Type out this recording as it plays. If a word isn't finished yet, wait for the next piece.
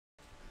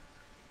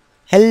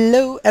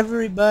Hello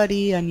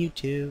everybody on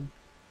YouTube.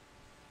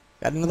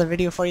 Got another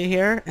video for you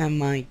here, and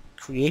my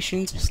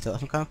creations, still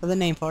haven't come up with a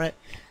name for it,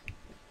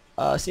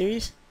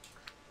 series.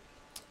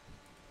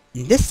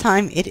 And this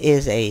time it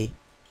is a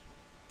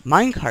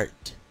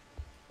minecart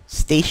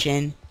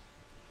station.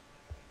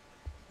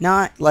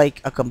 Not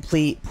like a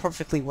complete,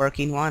 perfectly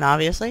working one,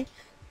 obviously.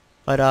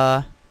 But,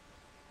 I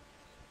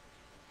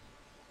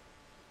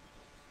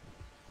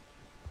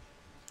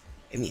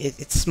mean,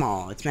 it's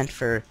small. It's meant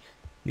for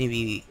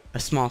maybe a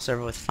small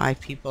server with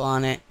 5 people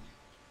on it.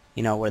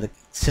 You know, where the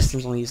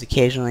system's only used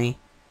occasionally.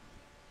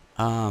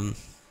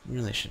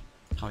 Really should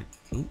probably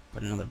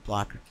put another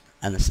block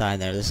on the side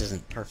there. This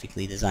isn't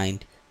perfectly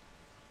designed.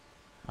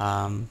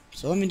 So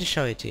let me just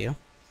show it to you.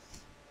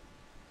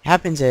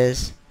 Happens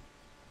is,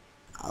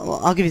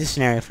 I'll give you the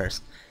scenario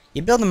first.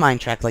 You build a mine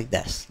track like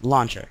this,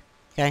 launcher,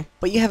 okay?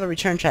 But you have a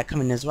return track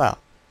coming as well.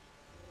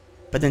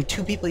 But then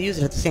 2 people use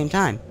it at the same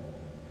time.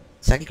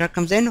 Second cart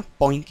comes in,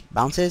 boink,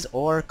 bounces,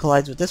 or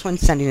collides with this one,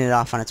 sending it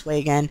off on its way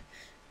again,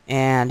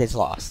 and it's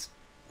lost.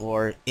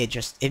 Or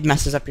it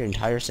messes up your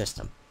entire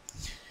system.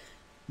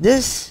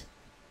 This,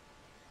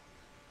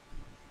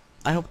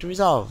 I hope to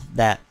resolve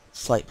that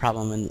slight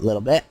problem in a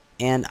little bit,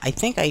 and I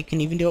think I can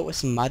even do it with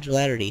some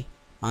modularity.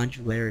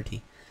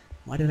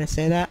 Why did I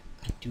say that?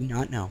 I do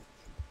not know.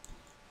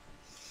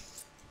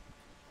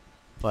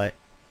 But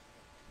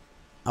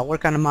I'll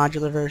work on a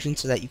modular version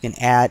so that you can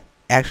add,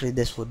 actually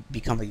this would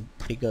become a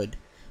pretty good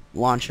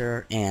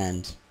launcher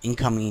and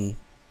incoming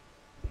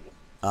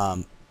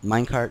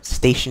minecart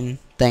station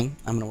thing.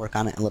 I'm going to work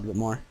on it a little bit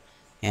more.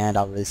 And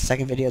I'll release the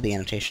second video. The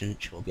annotation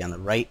will be on the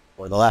right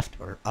or the left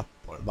or up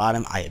or the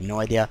bottom. I have no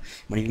idea.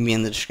 It might even be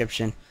in the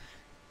description.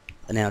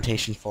 An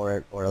annotation for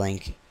it or a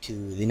link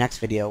to the next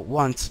video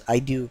once I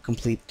do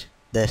complete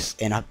this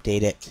and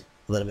update it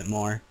a little bit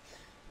more.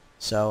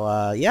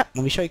 So yeah,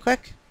 let me show you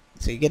quick.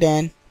 So you get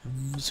in.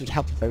 This would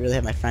help if I really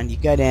had my friend. You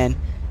get in,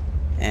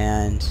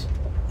 and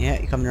yeah,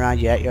 you're coming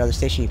around. You're at your other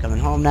station. You're coming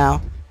home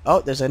now.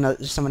 Oh, there's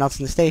someone else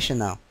in the station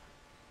though.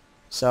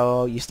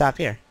 So you stop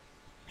here.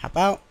 Hop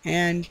out,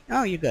 and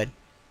oh, you're good.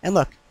 And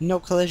look, no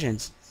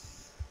collisions.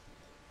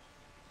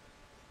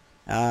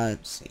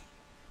 Let's see.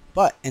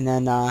 But, and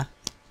then,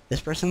 this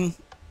person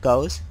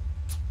goes,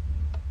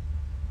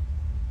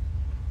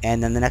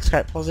 and then the next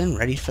cart pulls in,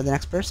 ready for the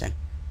next person.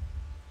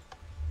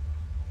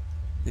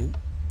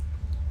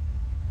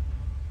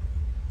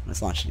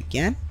 Let's launch it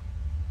again.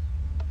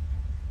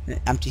 An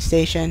empty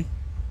station.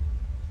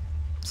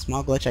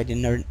 Small glitch I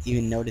didn't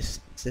even notice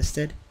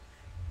existed.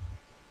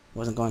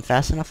 Wasn't going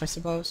fast enough, I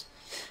suppose.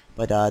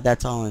 But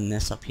that's all in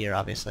this up here,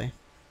 obviously.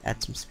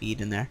 Add some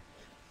speed in there.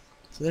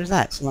 So there's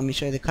that. So let me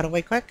show you the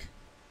cutaway quick.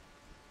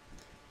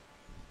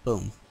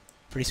 Boom.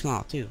 Pretty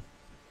small, too.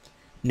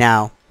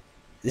 Now,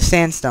 the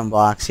sandstone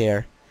blocks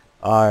here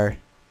are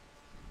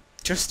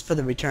just for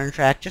the return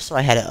track, just so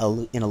I had it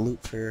in a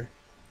loop for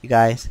you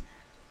guys.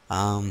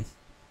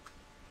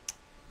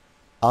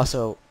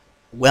 Also,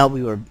 while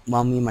me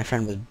and my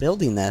friend was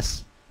building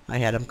this, I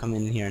had him come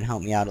in here and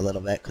help me out a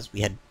little bit, because we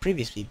had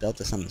previously built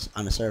this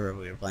on a server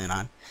we were playing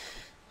on.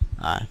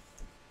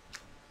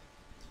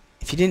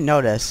 If you didn't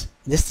notice,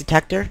 this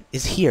detector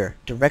is here,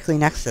 directly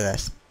next to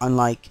this.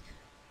 Unlike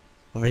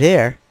over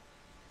there,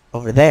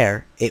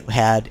 it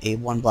had a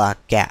 1 block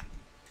gap.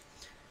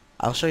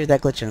 I'll show you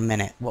that glitch in a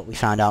minute, what we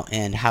found out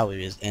and how it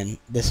is, and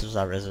this was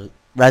our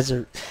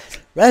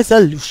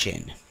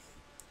resolution.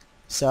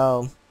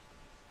 So,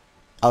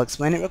 I'll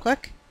explain it real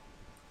quick.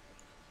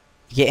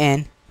 Get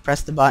in,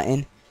 press the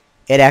button,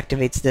 it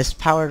activates this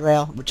powered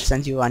rail, which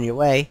sends you on your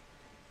way,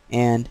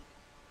 and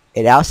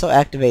it also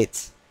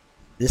activates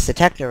this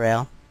detector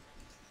rail,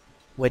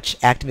 which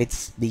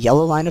activates the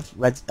yellow line of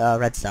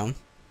redstone,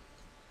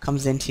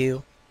 comes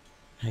into,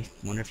 I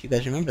wonder if you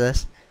guys remember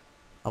this.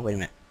 Oh, wait a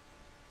minute.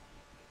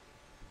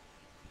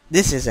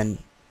 This is an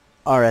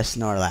RS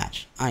NOR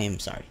latch. I am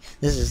sorry.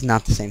 This is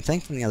not the same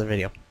thing from the other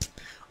video.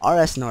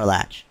 RS NOR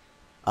latch.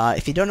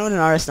 If you don't know what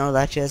an RS NOR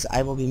latch is,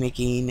 I will be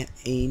making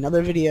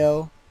another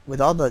video with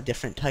all the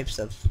different types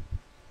of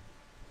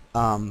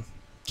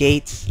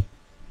gates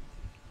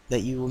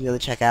that you will be able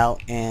to check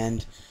out.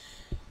 And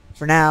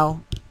for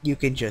now, you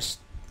can just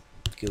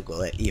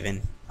Google it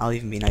even. I'll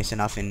even be nice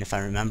enough, and if I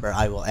remember,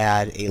 I will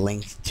add a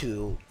link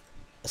to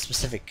a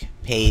specific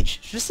page,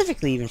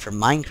 specifically even for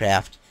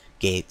Minecraft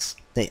gates,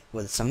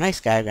 with some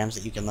nice diagrams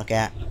that you can look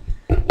at.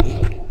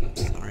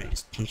 Sorry, I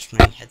just punched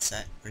my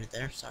headset right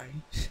there, sorry.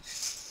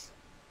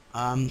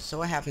 So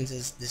what happens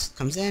is, this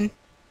comes in,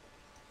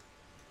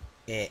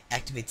 it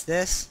activates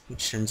this,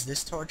 which turns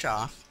this torch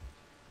off,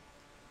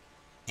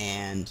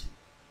 and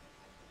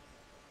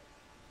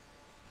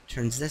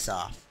turns this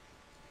off,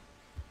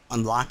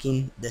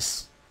 unlocking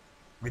this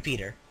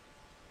repeater,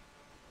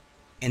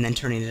 and then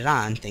turning it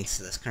on thanks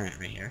to this current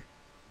right here.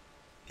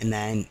 And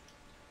then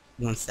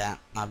once that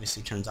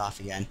obviously turns off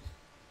again,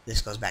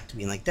 this goes back to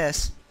being like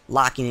this,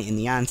 locking it in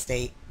the on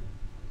state,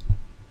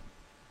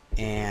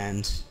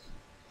 and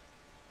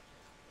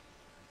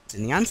it's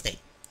in the on state.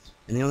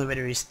 And the only way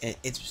to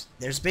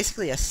there's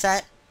basically a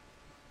set,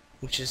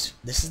 which is,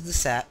 this is the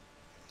set,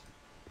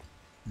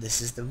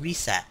 This is the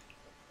reset.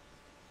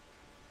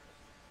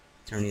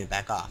 Turning it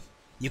back off.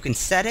 You can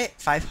set it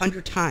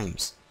 500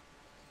 times.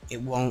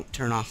 It won't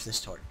turn off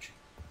this torch.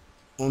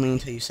 Only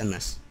until you send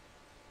this.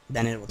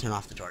 Then it will turn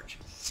off the torch.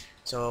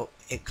 So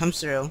it comes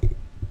through,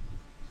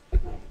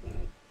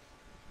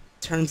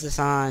 turns this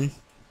on,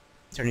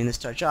 turning this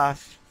torch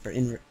off for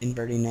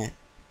inverting it,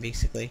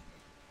 basically,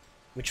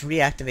 which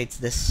reactivates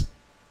this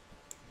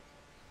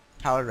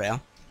powered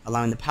rail,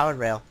 allowing the powered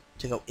rail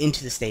to go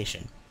into the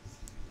station.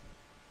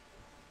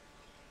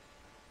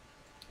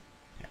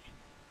 Okay.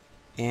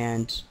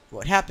 And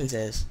what happens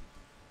is,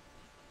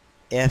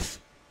 if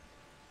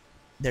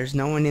there's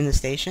no one in the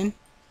station,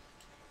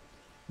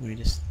 let me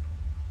just,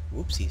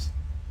 whoopsies.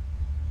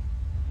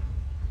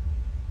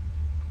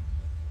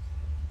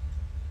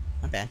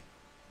 My bad.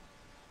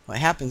 What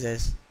happens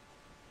is,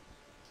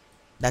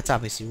 that's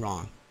obviously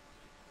wrong,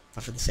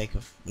 but for the sake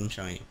of what I'm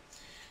showing you.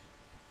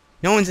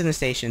 No one's in the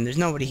station, there's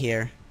nobody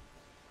here.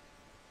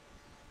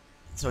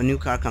 So a new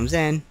car comes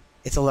in,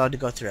 it's allowed to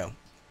go through.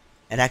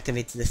 It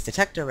activates this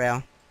detector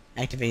rail,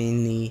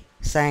 activating the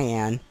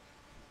cyan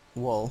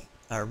wool,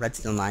 or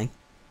redstone line,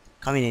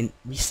 coming in,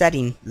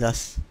 resetting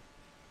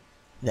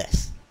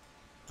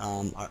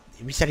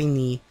resetting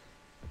the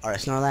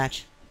RS NOR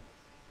latch,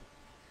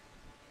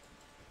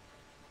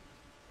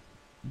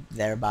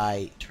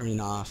 thereby turning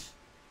off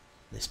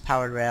this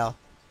powered rail,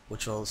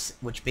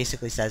 which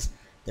basically says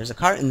there's a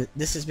cart, and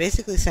this is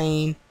basically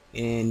saying,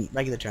 in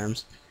regular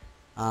terms,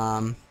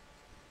 when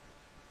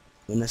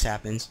this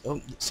happens,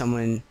 oh,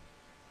 someone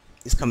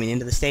is coming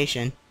into the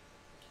station,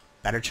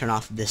 better turn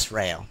off this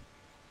rail.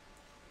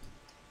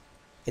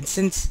 And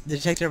since the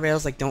detector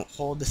rails don't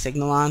hold the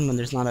signal on when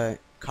there's not a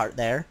cart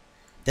there,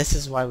 this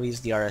is why we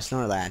use the RS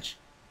NOR latch,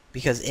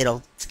 because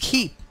it'll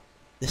keep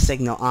the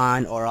signal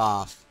on or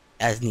off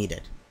as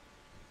needed.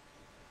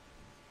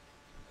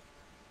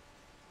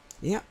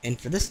 Yeah, and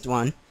for this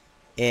one,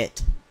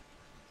 it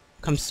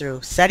comes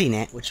through setting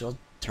it, which will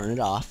turn it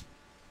off,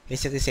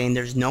 basically saying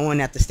there's no one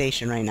at the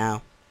station right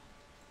now.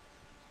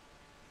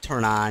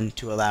 Turn on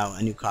to allow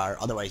a new car,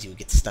 otherwise you would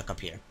get stuck up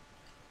here.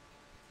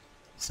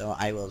 So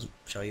I will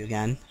show you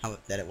again how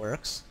that it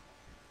works.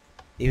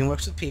 It even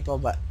works with people,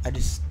 but you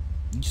just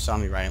saw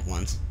me write it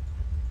once.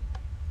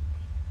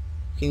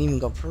 You can even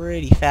go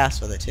pretty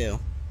fast with it too.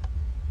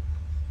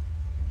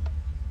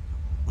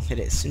 I'll hit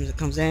it as soon as it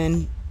comes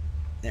in.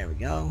 There we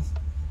go.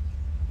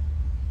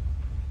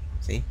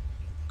 See?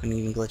 Couldn't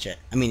even glitch it.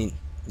 I mean,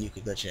 you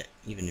could glitch it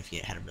even if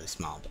you had it really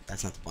small, but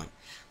that's not the point.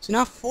 So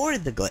now for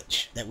the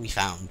glitch that we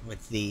found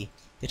with the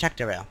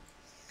detector rail.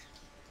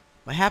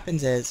 What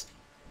happens is,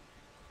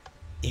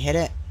 you hit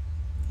it,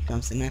 here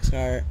comes the next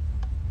cart.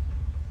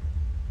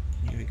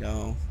 Here we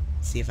go.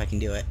 See if I can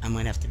do it. I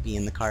might have to be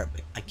in the cart,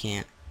 but I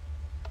can't.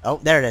 Oh,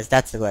 there it is.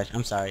 That's the glitch.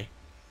 I'm sorry.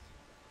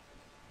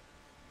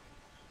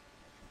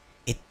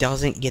 It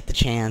doesn't get the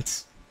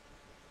chance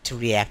to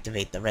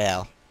reactivate the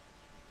rail.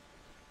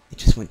 It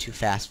just went too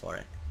fast for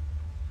it.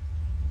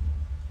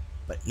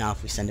 But now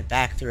if we send it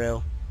back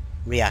through,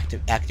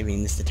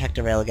 activating this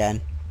detector rail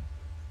again.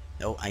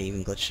 Oh, I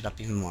even glitched it up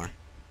even more.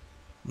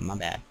 My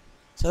bad.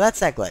 So that's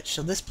that glitch.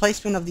 So this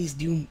placement of these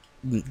do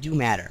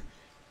matter.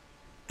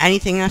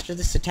 Anything after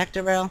this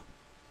detector rail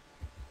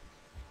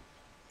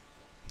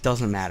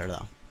doesn't matter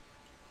though.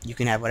 You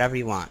can have whatever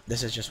you want.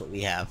 This is just what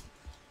we have.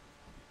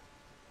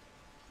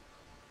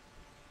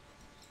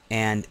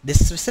 And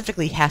this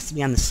specifically has to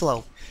be on the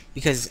slope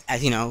because,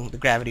 as you know, the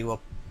gravity will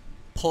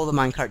pull the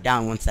minecart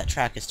down once that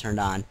track is turned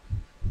on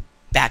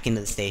back into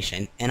the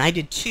station. And I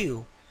did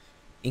too,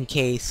 in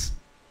case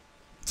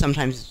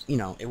sometimes, you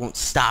know, it won't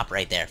stop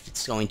right there if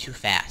it's going too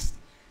fast.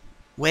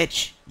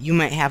 Which you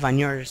might have on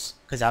yours,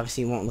 because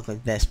obviously it won't look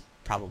like this,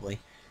 probably.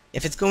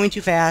 If it's going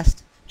too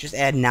fast, just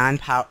add one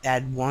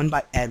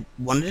at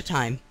a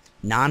time,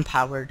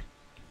 non-powered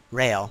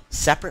rail,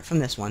 separate from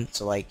this one.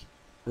 So like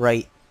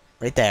right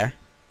there.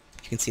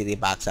 You can see the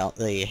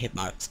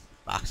hitbox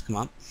box come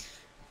up.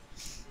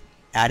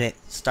 Add it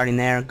starting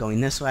there,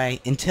 going this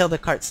way, until the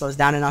cart slows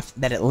down enough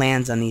that it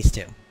lands on these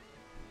two.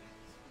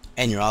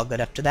 And you're all good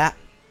after that.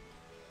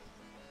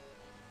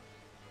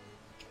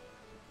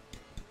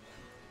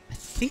 I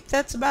think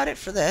that's about it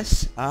for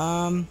this.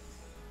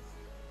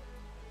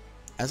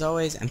 As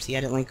always, MC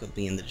edit link will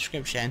be in the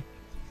description.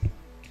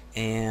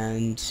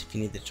 And if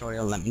you need the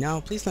tutorial, let me know.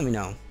 Please let me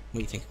know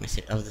what you think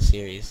of the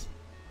series.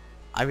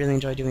 I really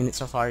enjoy doing it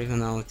so far, even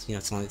though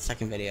it's only the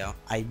second video.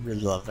 I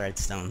really love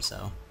Redstone,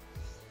 so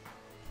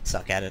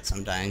suck at it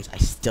sometimes. I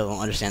still don't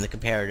understand the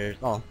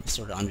comparators. Well, I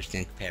sort of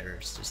understand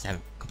comparators, just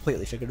haven't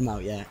completely figured them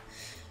out yet.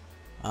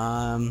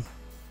 Yeah,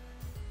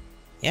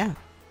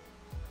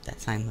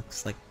 that sign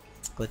looks like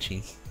it's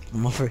glitching.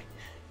 I'm over.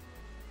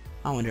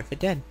 I wonder if it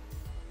did.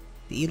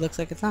 The E looks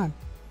like it's on.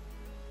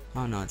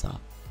 Oh no, it's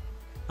off.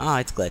 Oh,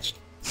 it's glitched.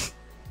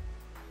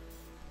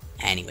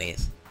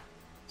 Anyways,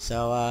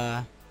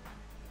 so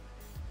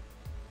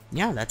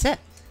yeah, that's it.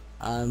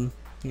 Leave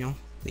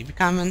your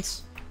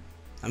comments.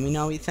 Let me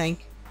know what you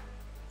think.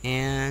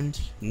 And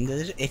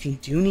if you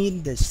do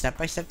need the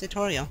step-by-step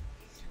tutorial,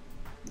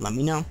 let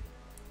me know.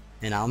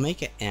 and I'll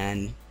make it,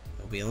 and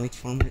there'll be a link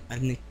for it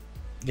in the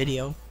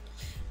video,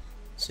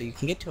 so you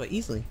can get to it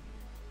easily.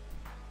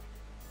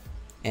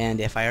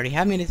 And if I already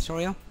have made a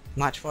tutorial,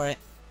 watch for it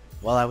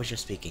while I was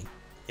just speaking.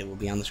 It will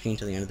be on the screen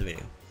till the end of the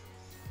video.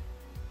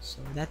 So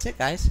that's it,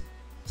 guys.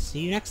 See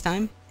you next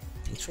time.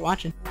 Thanks for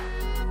watching.